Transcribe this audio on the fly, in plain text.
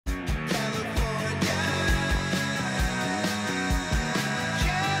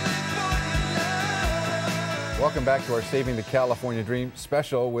Welcome back to our Saving the California Dream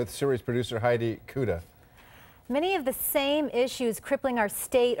special with series producer Heidi Cuda. Many of the same issues crippling our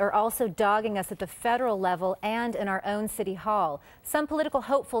state are also dogging us at the federal level and in our own city hall. Some political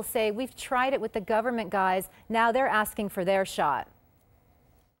hopefuls say we've tried it with the government guys. Now they're asking for their shot.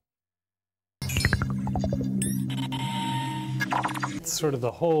 It's sort of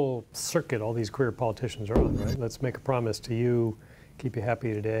the whole circuit all these career politicians are on, right? Let's make a promise to you, keep you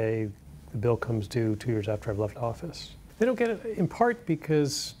happy today. The bill comes due 2 years after I've left office. They don't get it in part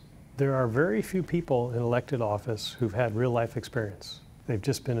because there are very few people in elected office who've had real life experience. They've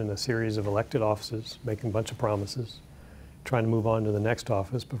just been in a series of elected offices, making a bunch of promises, trying to move on to the next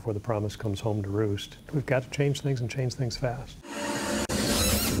office before the promise comes home to roost. We've got to change things and change things fast.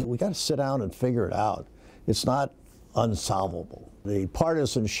 We got to sit down and figure it out. It's not unsolvable. The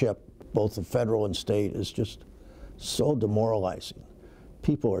partisanship, both the federal and state, is just so demoralizing.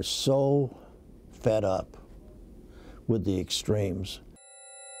 People are so fed up with the extremes.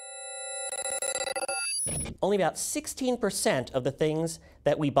 Only about 16% of the things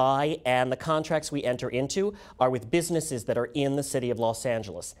that we buy and the contracts we enter into are with businesses that are in the city of Los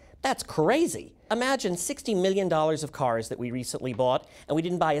Angeles. That's crazy. Imagine $60 million of cars that we recently bought, and we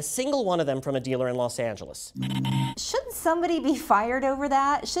didn't buy a single one of them from a dealer in Los Angeles. Shouldn't somebody be fired over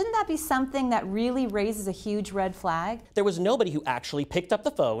that? Shouldn't that be something that really raises a huge red flag? There was nobody who actually picked up the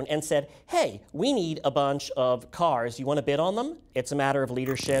phone and said, hey, we need a bunch of cars. You want to bid on them? It's a matter of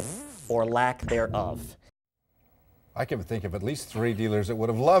leadership or lack thereof. I can think of at least 3 dealers that would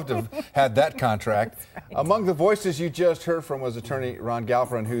have loved to have had that contract. Right. Among the voices you just heard from was attorney Ron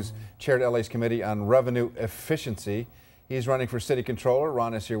Galperin, who's chaired LA's Committee on Revenue Efficiency. He's running for city controller.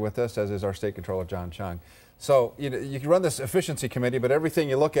 Ron is here with us, as is our state controller, John Chung. So you can run this efficiency committee, but everything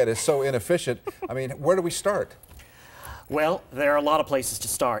you look at is so inefficient. I mean, where do we start? Well, there are a lot of places to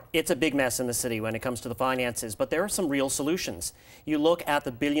start. It's a big mess in the city when it comes to the finances, but there are some real solutions. You look at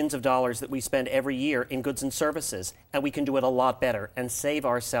the billions of dollars that we spend every year in goods and services, and we can do it a lot better and save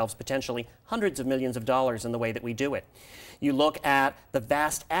ourselves potentially hundreds of millions of dollars in the way that we do it. You look at the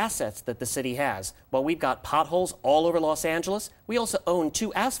vast assets that the city has. Well, we've got potholes all over Los Angeles. We also own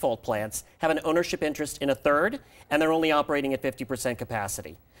 2 asphalt plants, have an ownership interest in a third, and they're only operating at 50%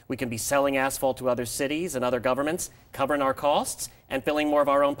 capacity. We can be selling asphalt to other cities and other governments, covering our costs, and filling more of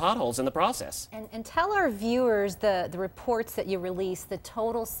our own potholes in the process. And tell our viewers the reports that you release, the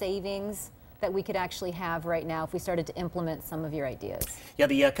total savings that we could actually have right now if we started to implement some of your ideas. Yeah,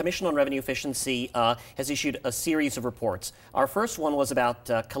 the Commission on Revenue Efficiency has issued a series of reports. Our first one was about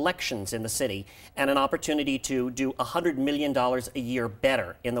collections in the city and an opportunity to do $100 million a year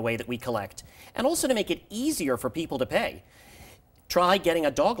better in the way that we collect, and also to make it easier for people to pay. Try getting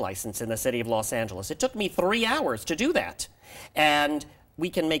a dog license in the city of Los Angeles. It took me 3 hours to do that. And we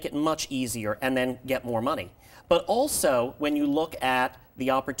can make it much easier and then get more money. But also, when you look at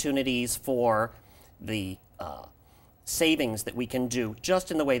the opportunities for the savings that we can do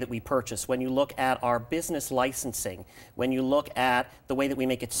just in the way that we purchase, when you look at our business licensing, when you look at the way that we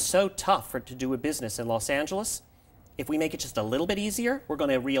make it so tough to do a business in Los Angeles, if we make it just a little bit easier, we're going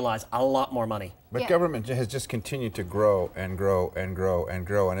to realize a lot more money. But government has just continued to grow and grow and grow and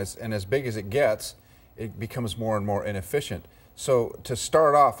grow, and as big as it gets, it becomes more and more inefficient. So to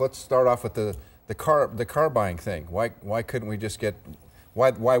start off, let's start off with the car buying thing. Why couldn't we just get?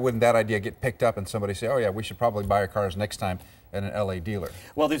 Why wouldn't that idea get picked up and somebody say, oh yeah, we should probably buy our cars next time at an LA dealer?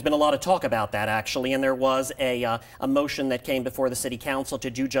 Well, there's been a lot of talk about that, actually, and there was a motion that came before the City Council to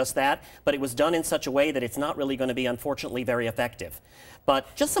do just that, but it was done in such a way that it's not really going to be, unfortunately, very effective.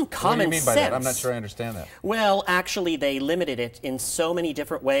 But just some common sense. What do you mean by that? I'm not sure I understand that. Well, actually, they limited it in so many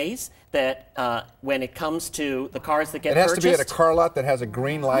different ways that when it comes to the cars that get purchased... It has to be at a car lot that has a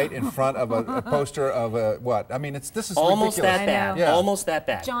green light in front of a poster of a what? I mean, this is almost ridiculous. That bad. Yeah. Almost that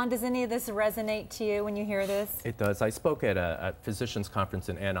bad. John, does any of this resonate to you when you hear this? It does. I spoke at a physicians conference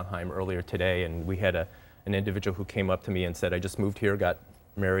in Anaheim earlier today, and we had an individual who came up to me and said, I just moved here, got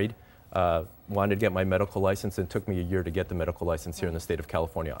married, wanted to get my medical license, and it took me a year to get the medical license here in the state of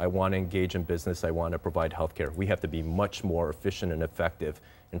California. I want to engage in business. I want to provide health care. We have to be much more efficient and effective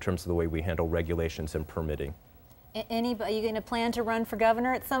in terms of the way we handle regulations and permitting. Are you going to plan to run for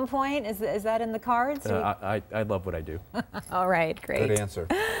governor at some point? Is that in the cards? I love what I do. All right, great. Good answer.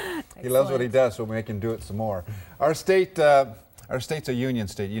 He loves what he does, so we make him do it some more. Our state's a union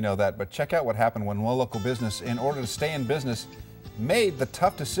state, you know that, but check out what happened when one local business, in order to stay in business, made the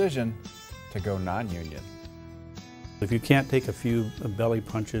tough decision to go non-union. If you can't take a few belly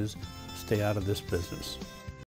punches, stay out of this business.